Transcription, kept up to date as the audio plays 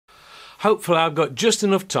Hopefully I've got just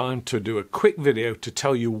enough time to do a quick video to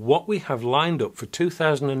tell you what we have lined up for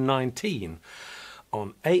 2019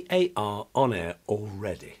 on AAR On Air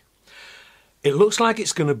already. It looks like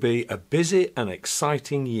it's going to be a busy and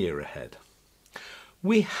exciting year ahead.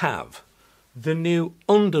 We have the new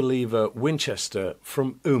underlever Winchester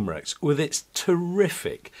from Umrex with its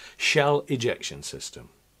terrific shell ejection system.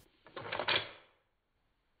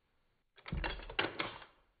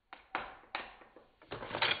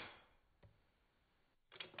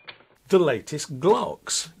 The latest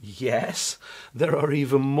Glocks. Yes, there are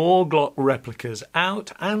even more Glock replicas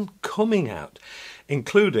out and coming out,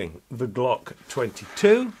 including the Glock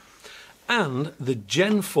 22 and the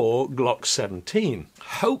Gen 4 Glock 17,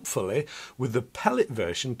 hopefully with the pellet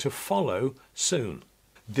version to follow soon.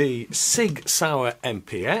 The Sig Sauer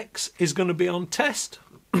MPX is going to be on test.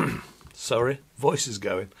 Sorry, voice is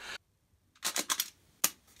going.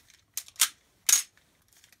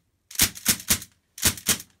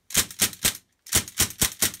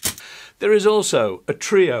 There is also a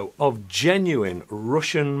trio of genuine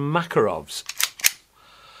Russian Makarovs,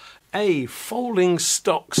 a folding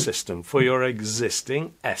stock system for your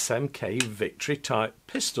existing SMK Victory type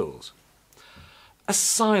pistols, a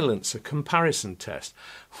silencer comparison test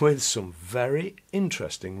with some very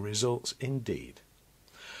interesting results indeed,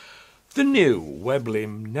 the new Webley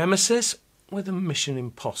Nemesis with a Mission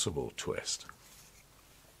Impossible twist.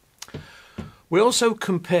 We also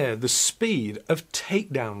compare the speed of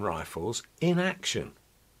takedown rifles in action.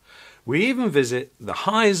 We even visit the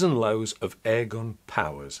highs and lows of airgun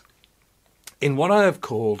powers in what I have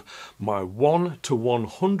called my 1 to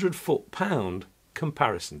 100 foot-pound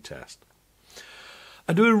comparison test.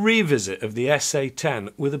 I do a revisit of the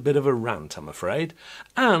SA-10 with a bit of a rant, I'm afraid,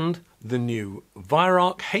 and the new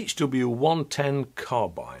Viroc HW110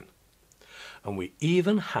 carbine. And we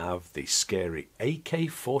even have the scary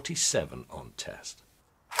AK-47 on test.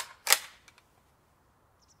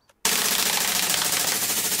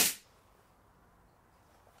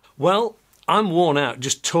 Well, I'm worn out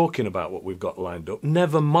just talking about what we've got lined up,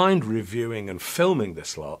 never mind reviewing and filming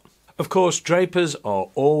this lot. Of course, Drapers are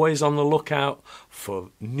always on the lookout for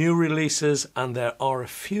new releases, and there are a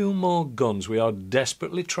few more guns we are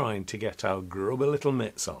desperately trying to get our grubby little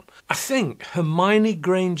mitts on. I think Hermione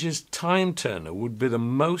Granger's Time Turner would be the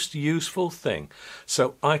most useful thing,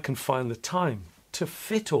 so I can find the time to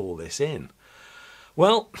fit all this in.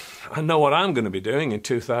 Well, I know what I'm going to be doing in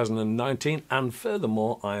 2019, and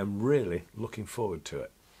furthermore, I am really looking forward to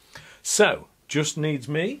it. So, just needs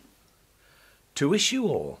me to wish you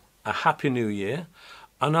all a Happy New Year,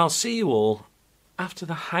 and I'll see you all after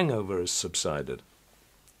the hangover has subsided.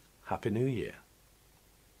 Happy New Year.